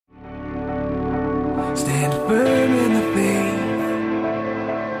Stand firm in the faith.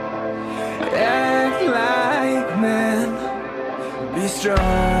 Act like men. Be strong.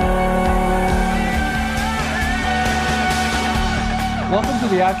 Welcome to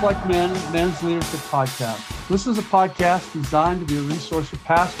the Act Like Men Men's Leadership Podcast. This is a podcast designed to be a resource for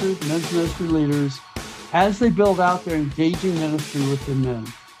pastors, men's ministry leaders, as they build out their engaging ministry within men.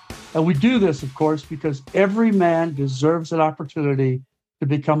 And we do this, of course, because every man deserves an opportunity to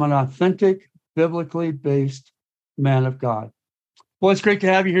become an authentic, biblically based man of God. Well, it's great to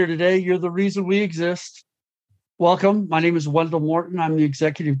have you here today. You're the reason we exist. Welcome. My name is Wendell Morton. I'm the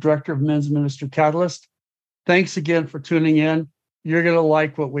Executive Director of Men's Ministry Catalyst. Thanks again for tuning in. You're going to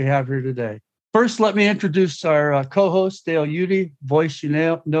like what we have here today. First, let me introduce our co-host, Dale Udy, voice you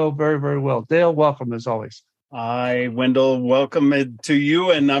know very, very well. Dale, welcome as always. Hi, Wendell. Welcome to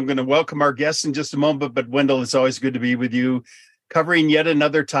you. And I'm going to welcome our guests in just a moment. But Wendell, it's always good to be with you, covering yet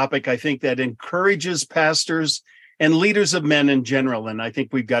another topic, I think, that encourages pastors and leaders of men in general. And I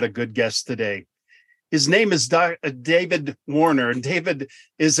think we've got a good guest today. His name is David Warner, and David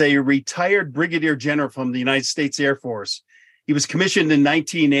is a retired Brigadier General from the United States Air Force. He was commissioned in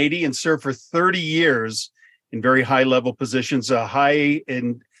 1980 and served for 30 years in very high-level positions, a highly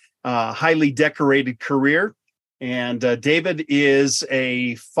decorated career. And David is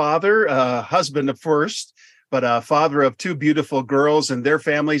a father, husband of first, but a father of two beautiful girls and their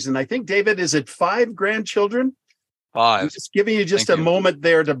families. And I think, David, is it 5 grandchildren? 5. I'm just giving you just a moment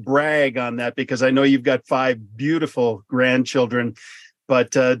there to brag on that, because I know you've got 5 beautiful grandchildren.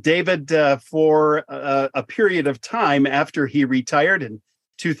 But David, for a period of time after he retired in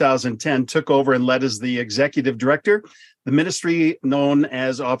 2010, took over and led as the executive director, the ministry known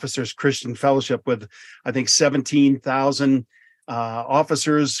as Officers Christian Fellowship, with, I think, 17,000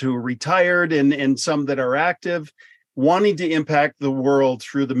 officers who retired and some that are active, wanting to impact the world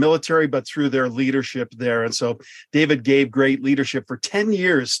through the military, but through their leadership there. And so David gave great leadership for 10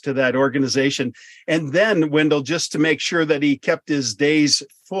 years to that organization. And then, Wendell, just to make sure that he kept his days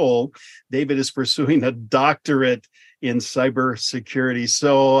full, David is pursuing a doctorate in cybersecurity.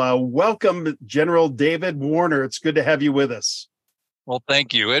 So welcome, General David Warner. It's good to have you with us. Well,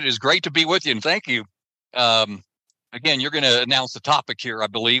 thank you. It is great to be with you, and thank you. Again, you're going to announce the topic here, I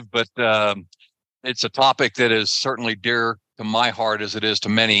believe, but it's a topic that is certainly dear to my heart as it is to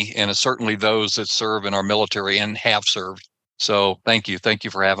many, and certainly those that serve in our military and have served. So thank you. Thank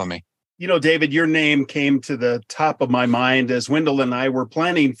you for having me. You know, David, your name came to the top of my mind as Wendell and I were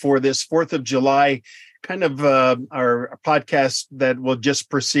planning for this 4th of July kind of our podcast that will just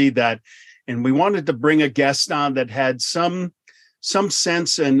precede that. And we wanted to bring a guest on that had some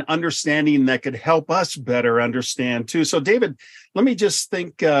sense and understanding that could help us better understand too. So David, let me just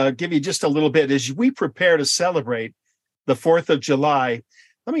give you just a little bit as we prepare to celebrate the 4th of July.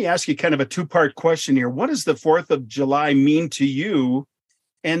 Let me ask you kind of a 2-part question here. What does the 4th of July mean to you?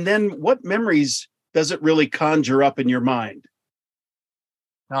 And then what memories does it really conjure up in your mind?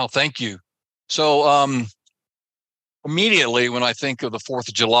 Oh, thank you. So immediately when I think of the 4th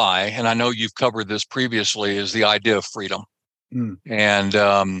of July, and I know you've covered this previously, is the idea of freedom.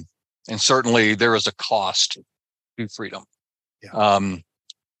 And certainly there is a cost to freedom. Yeah.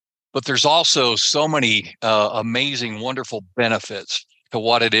 But there's also so many amazing, wonderful benefits to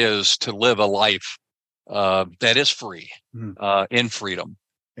what it is to live a life that is free, in freedom.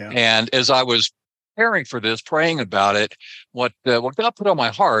 Yeah. And as I was preparing for this, praying about it, what God put on my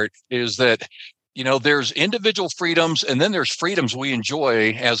heart is that, you know, there's individual freedoms and then there's freedoms we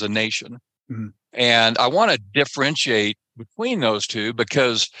enjoy as a nation. And I want to differentiate between those two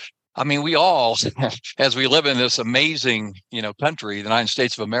because, I mean, we all, as we live in this amazing, country, the United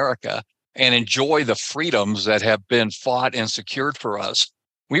States of America, and enjoy the freedoms that have been fought and secured for us,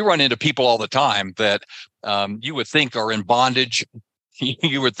 we run into people all the time that you would think are in bondage.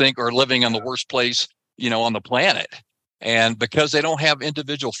 You would think are living in the worst place, on the planet. And because they don't have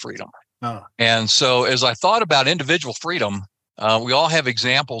individual freedom. Oh. And so as I thought about individual freedom, we all have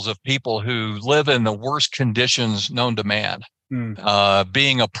examples of people who live in the worst conditions known to man,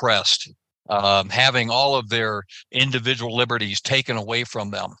 being oppressed, having all of their individual liberties taken away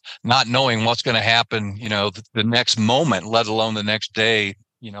from them, not knowing what's going to happen, the next moment, let alone the next day,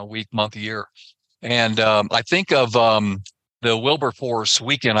 week, month, year. And I think of the Wilberforce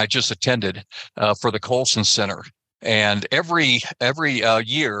weekend I just attended for the Colson Center. And every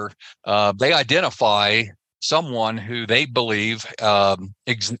year, they identify someone who they believe,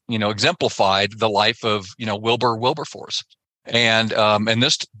 exemplified the life of, Wilberforce. And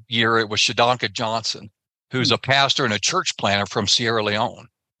this year it was Shadonka Johnson, who's a pastor and a church planter from Sierra Leone.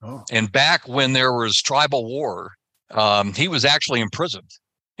 Oh. And back when there was tribal war, he was actually imprisoned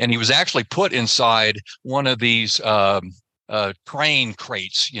And he was actually put inside one of these train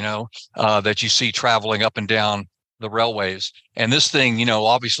crates, that you see traveling up and down the railways. And this thing,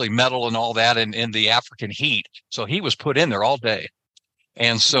 obviously metal and all that, and in the African heat. So he was put in there all day.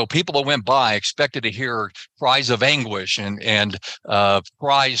 And so people that went by expected to hear cries of anguish and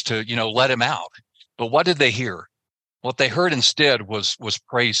cries to, let him out. But what did they hear? What they heard instead was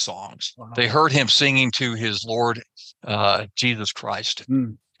praise songs. Wow. They heard him singing to his Lord, Jesus Christ.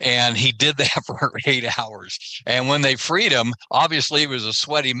 And he did that for 8 hours. And when they freed him, obviously it was a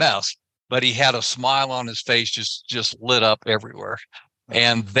sweaty mess, but he had a smile on his face, just lit up everywhere.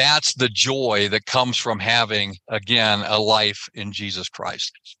 And that's the joy that comes from having, again, a life in Jesus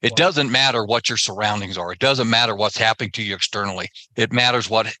Christ. It doesn't matter what your surroundings are. It doesn't matter what's happening to you externally. It matters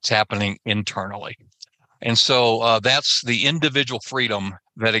what's happening internally. And so that's the individual freedom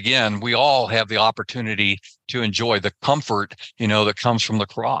that, again, we all have the opportunity to enjoy, the comfort, that comes from the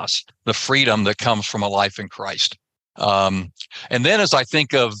cross, the freedom that comes from a life in Christ. And then as I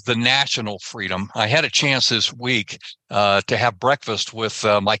think of the national freedom, I had a chance this week to have breakfast with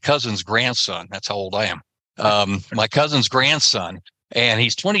my cousin's grandson. That's how old I am. My cousin's grandson, and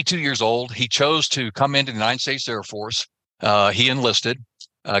he's 22 years old. He chose to come into the United States Air Force. He enlisted,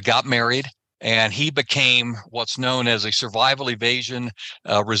 got married, and he became what's known as a survival evasion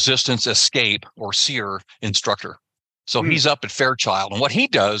resistance escape, or SEER, instructor. So he's up at Fairchild. And what he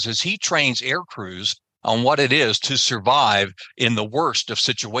does is he trains air crews on what it is to survive in the worst of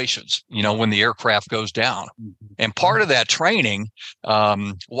situations, when the aircraft goes down. And part of that training,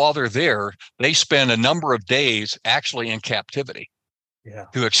 while they're there, they spend a number of days actually in captivity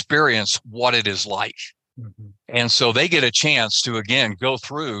to experience what it is like. And so they get a chance to, again, go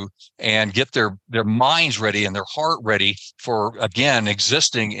through and get their minds ready and their heart ready for, again,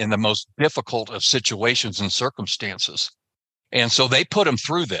 existing in the most difficult of situations and circumstances. And so they put them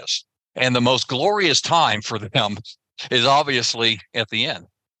through this. And the most glorious time for them is obviously at the end,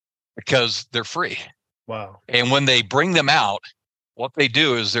 because they're free. Wow. And when they bring them out, what they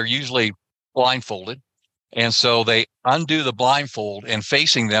do is they're usually blindfolded. And so they undo the blindfold, and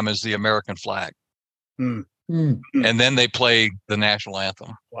facing them is the American flag. And then they play the national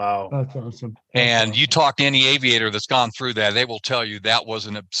anthem. Wow. That's awesome. And you talk to any aviator that's gone through that, they will tell you that was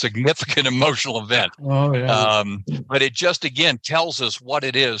a significant emotional event. Oh, yeah. But it just, again, tells us what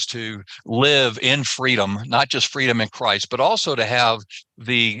it is to live in freedom, not just freedom in Christ, but also to have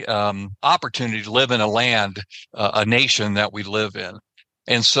the opportunity to live in a land, a nation that we live in.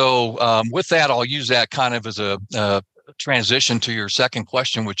 And so with that, I'll use that kind of as a transition to your second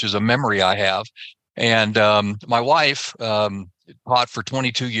question, which is a memory I have. And my wife taught for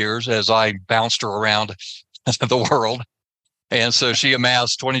 22 years as I bounced her around the world. And so she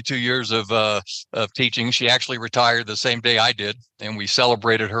amassed 22 years of teaching. She actually retired the same day I did, and we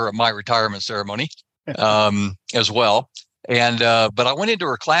celebrated her at my retirement ceremony as well. And but I went into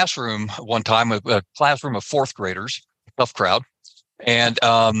her classroom one time, a classroom of fourth graders, tough crowd. And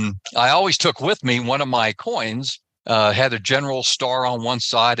I always took with me one of my coins. Had a general star on one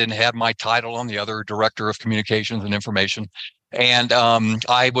side and had my title on the other, Director of Communications and Information. And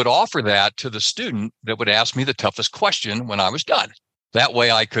I would offer that to the student that would ask me the toughest question when I was done. That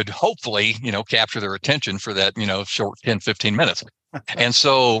way I could hopefully, capture their attention for that, short 10, 15 minutes. And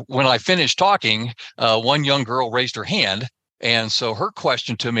so when I finished talking, one young girl raised her hand. And so her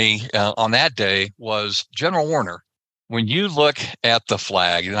question to me on that day was, General Warner, when you look at the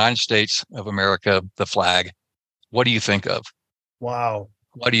flag, the United States of America, the flag, what do you think of? Wow.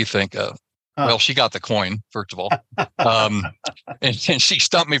 What do you think of? Well, she got the coin, first of all. And she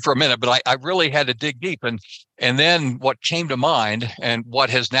stumped me for a minute, but I really had to dig deep. And then what came to mind, and what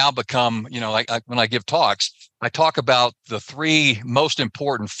has now become, when I give talks, I talk about the three most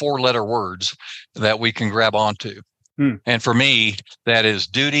important four-letter words that we can grab onto. And for me, that is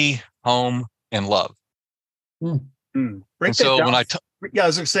duty, home, and love. Break that down. I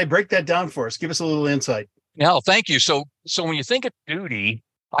was going to say, break that down for us. Give us a little insight. No, thank you. So when you think of duty,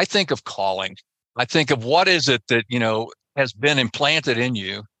 I think of calling. I think of what is it that, has been implanted in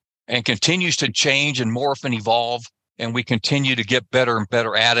you and continues to change and morph and evolve. And we continue to get better and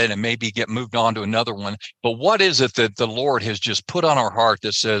better at it and maybe get moved on to another one. But what is it that the Lord has just put on our heart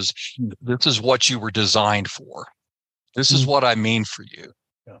that says, this is what you were designed for? This is what I mean for you.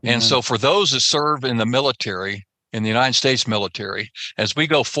 And so for those that serve in the military, in the United States military, as we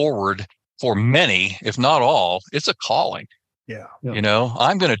go forward, for many, if not all, it's a calling. Yeah.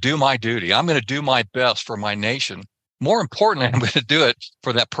 I'm going to do my duty. I'm going to do my best for my nation. More importantly, I'm going to do it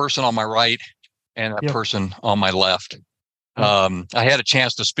for that person on my right and that person on my left. I had a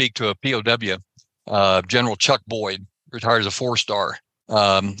chance to speak to a POW, General Chuck Boyd, retired as a 4-star,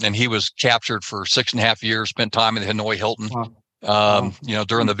 And he was captured for 6.5 years, spent time in the Hanoi Hilton,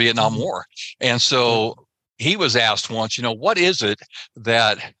 during the Vietnam War. And so he was asked once, what is it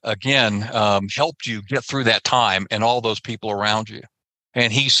that, again, helped you get through that time and all those people around you?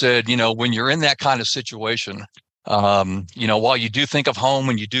 And he said, when you're in that kind of situation, while you do think of home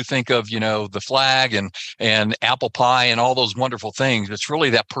and you do think of, the flag and apple pie and all those wonderful things, it's really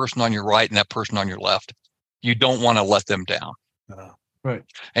that person on your right and that person on your left. You don't want to let them down. Right.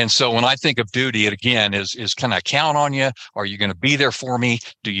 And so when I think of duty, it again is can I count on you? Are you going to be there for me?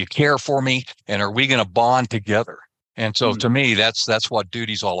 Do you care for me? And are we going to bond together? And so to me, that's what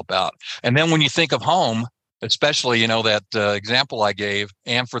duty's all about. And then when you think of home, especially, that example I gave,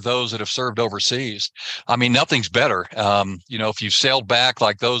 and for those that have served overseas, I mean, nothing's better. If you sailed back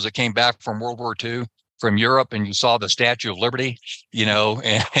like those that came back from World War II, from Europe, and you saw the Statue of Liberty,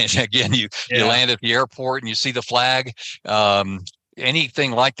 and again, you land at the airport and you see the flag,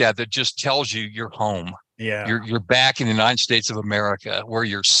 anything like that just tells you you're home. Yeah. You're back in the United States of America where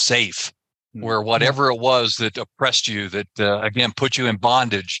you're safe, where whatever it was that oppressed you, that again, put you in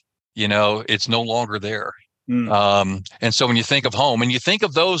bondage, it's no longer there. And so when you think of home and you think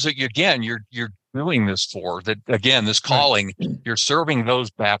of those that you're doing this for, that again, this calling, you're serving those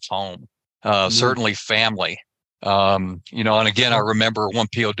back home, certainly family. And again, I remember one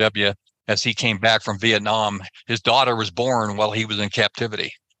POW as he came back from Vietnam, his daughter was born while he was in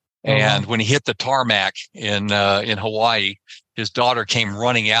captivity. And when he hit the tarmac in Hawaii, his daughter came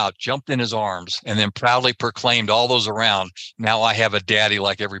running out, jumped in his arms, and then proudly proclaimed all those around, "Now I have a daddy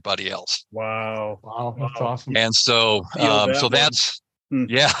like everybody else." Wow. That's awesome. And so, that's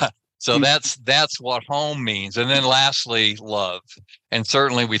what home means. And then lastly, love. And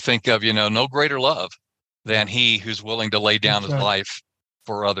certainly we think of, no greater love than he who's willing to lay down his life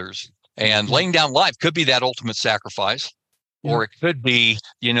for others. And laying down life could be that ultimate sacrifice, or it could be,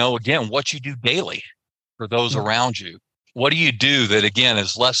 again, what you do daily for those around you. What do you do that, again,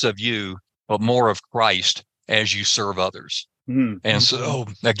 is less of you, but more of Christ as you serve others? And so,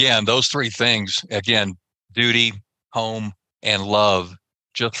 again, those three things, again, duty, home, and love,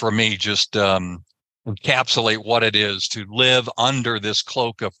 just for me, just encapsulate what it is to live under this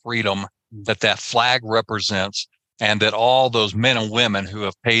cloak of freedom that flag represents, and that all those men and women who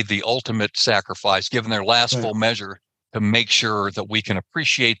have paid the ultimate sacrifice, given their last full measure, to make sure that we can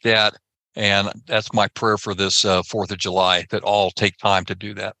appreciate that. And that's my prayer for this 4th of July, that all take time to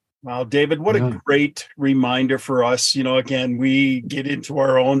do that. Wow, David, what a great reminder for us. Again, we get into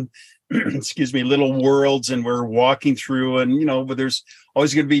our own, little worlds, and we're walking through, and, but there's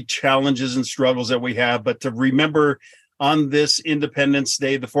always going to be challenges and struggles that we have. But to remember on this Independence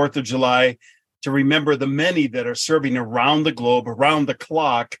Day, the 4th of July, to remember the many that are serving around the globe, around the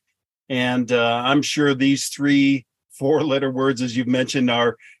clock. And I'm sure these 3 4-letter words, as you've mentioned,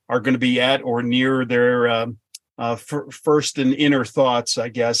 are going to be at or near their first and inner thoughts, I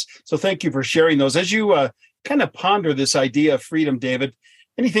guess. So thank you for sharing those. As you kind of ponder this idea of freedom, David,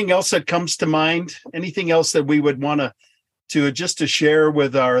 anything else that comes to mind? Anything else that we would want to share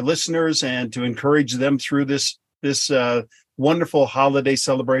with our listeners and to encourage them through this wonderful holiday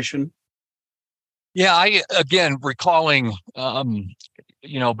celebration? Yeah, I, again, recalling,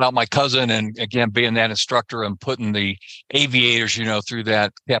 about my cousin, and again, being that instructor and putting the aviators, through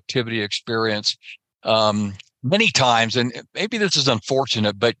that captivity experience many times. And maybe this is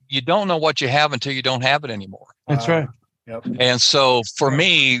unfortunate, but you don't know what you have until you don't have it anymore. That's right. Yep. And so for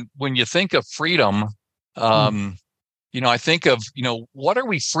me, when you think of freedom, I think of, what are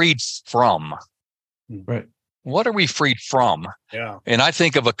we freed from? Right. What are we freed from? Yeah. And I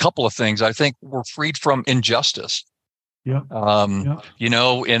think of a couple of things. I think we're freed from injustice. Yeah.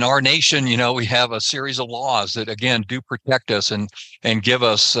 In our nation, we have a series of laws that, again, do protect us and give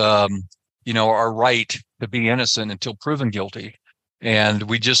us, our right to be innocent until proven guilty. And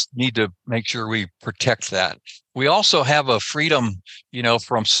we just need to make sure we protect that. We also have a freedom,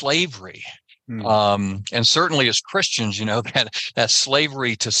 from slavery. And certainly as Christians, that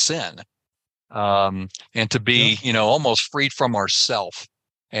slavery to sin. And to be, almost freed from ourself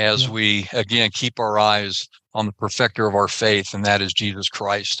as we, again, keep our eyes on the perfecter of our faith, and that is Jesus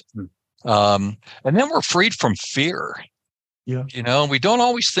Christ. And then we're freed from fear. Yeah. We don't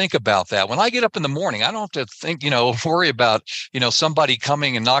always think about that. When I get up in the morning, I don't have to think, worry about, somebody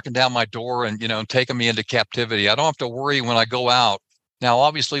coming and knocking down my door and, taking me into captivity. I don't have to worry when I go out. Now,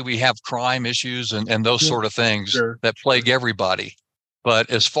 obviously, we have crime issues and those sort of things that plague everybody. But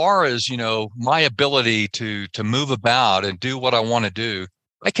as far as, my ability to move about and do what I want to do,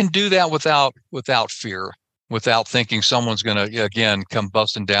 I can do that without fear, without thinking someone's going to, again, come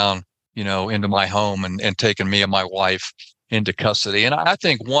busting down, into my home and taking me and my wife. into custody. And I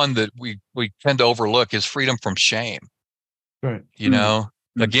think one that we tend to overlook is freedom from shame. Right.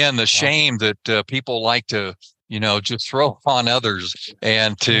 Again, the shame that people like to, just throw on others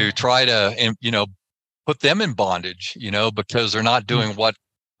and to try to, put them in bondage, because they're not doing what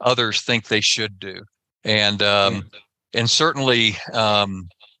others think they should do. And certainly,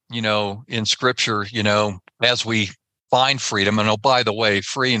 in scripture, as we find freedom, and by the way,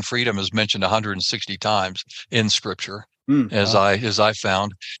 free and freedom is mentioned 160 times in scripture, as I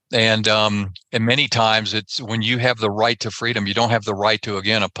found. And many times it's when you have the right to freedom, you don't have the right to,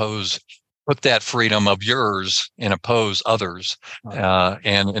 again, put that freedom of yours and oppose others,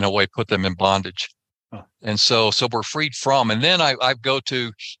 and in a way, put them in bondage. And so we're freed from, and then I go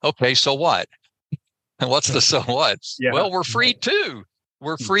to, okay, so what? And what's the so what? Yeah. Well, we're free too.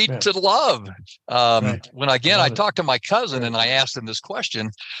 We're free to love. When I talked to my cousin and I asked him this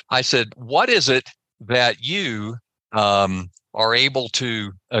question, I said, what is it that you are able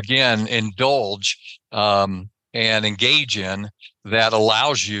to, again, indulge and engage in that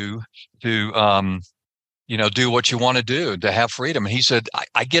allows you to, do what you want to do, to have freedom? And he said,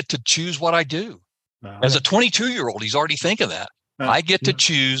 I get to choose what I do. As a 22-year-old, he's already thinking that. I get to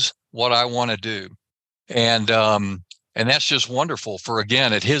choose what I want to do. And that's just wonderful for,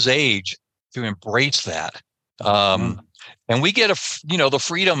 again, at his age, to embrace that. And we get the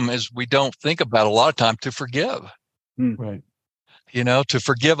freedom, as we don't think about a lot of time, to forgive. Right. To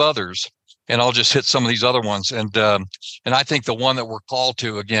forgive others. And I'll just hit some of these other ones. And I think the one that we're called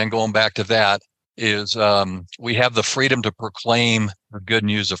to, again, going back to that, is we have the freedom to proclaim the good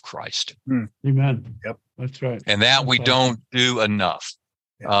news of Christ. Amen. Yep. That's right. And that we don't do enough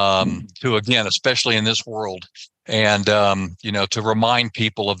to, again, especially in this world, and, to remind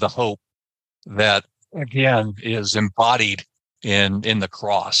people of the hope that, again, is embodied in the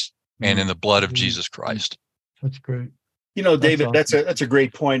cross and in the blood of Jesus Christ. That's great. David, awesome. that's a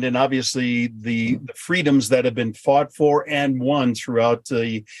great point. And obviously the freedoms that have been fought for and won throughout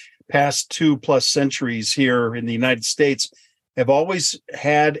the past 2+ centuries here in the United States have always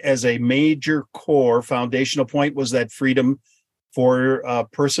had as a major core foundational point was that freedom for a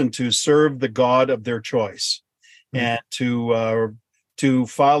person to serve the God of their choice and to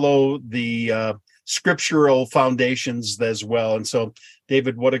follow the scriptural foundations as well. And so,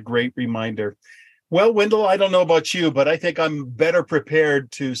 David, what a great reminder. Well, Wendell, I don't know about you, but I think I'm better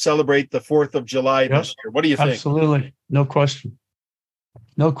prepared to celebrate the 4th of July this year. What do you think? Absolutely. No question.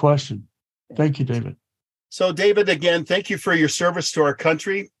 No question. Thank you, David. So, David, again, thank you for your service to our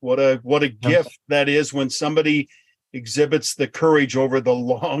country. What a gift that is when somebody exhibits the courage over the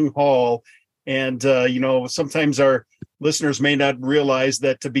long haul. And, sometimes our listeners may not realize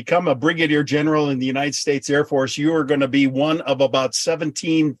that to become a brigadier general in the United States Air Force, you are going to be one of about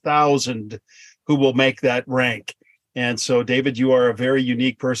 17,000 who will make that rank. And so, David, you are a very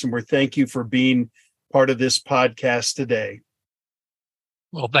unique person. We thank you for being part of this podcast today.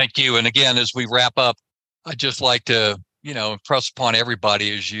 Well, thank you. And again, as we wrap up, I'd just like to, impress upon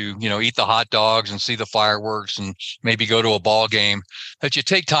everybody as you eat the hot dogs and see the fireworks and maybe go to a ball game, that you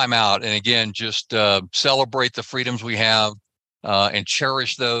take time out and, again, just celebrate the freedoms we have and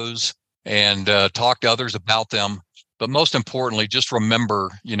cherish those and talk to others about them. But most importantly, just remember,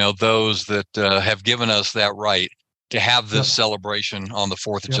 those that have given us that right to have this celebration on the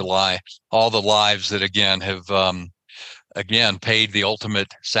 4th of July, all the lives that, again, have, paid the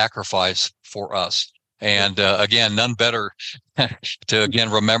ultimate sacrifice for us. And again, none better to,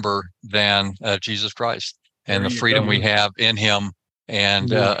 again, remember than Jesus Christ and the freedom we have in him.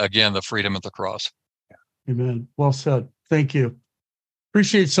 And again, the freedom at the cross. Amen. Well said. Thank you.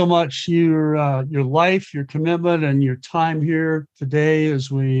 Appreciate so much your life, your commitment, and your time here today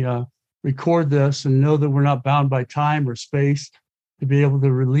as we record this, and know that we're not bound by time or space to be able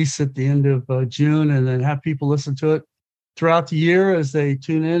to release at the end of June and then have people listen to it throughout the year as they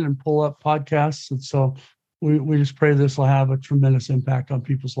tune in and pull up podcasts. And so we just pray this will have a tremendous impact on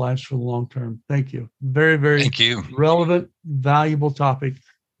people's lives for the long term. Thank you. Very, very relevant, valuable topic,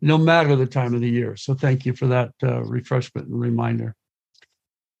 no matter the time of the year. So thank you for that refreshment and reminder.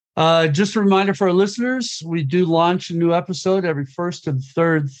 Just a reminder for our listeners, we do launch a new episode every first and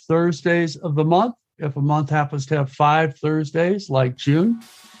third Thursdays of the month. If a month happens to have 5 Thursdays, like June,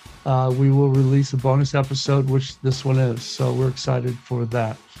 we will release a bonus episode, which this one is. So we're excited for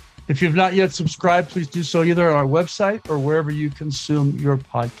that. If you've not yet subscribed, please do so either on our website or wherever you consume your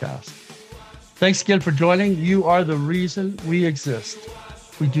podcast. Thanks again for joining. You are the reason we exist.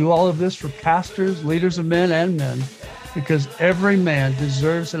 We do all of this for pastors, leaders of men and men, because every man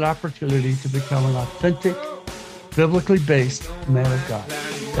deserves an opportunity to become an authentic, biblically based man of God.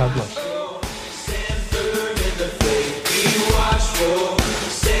 God bless you.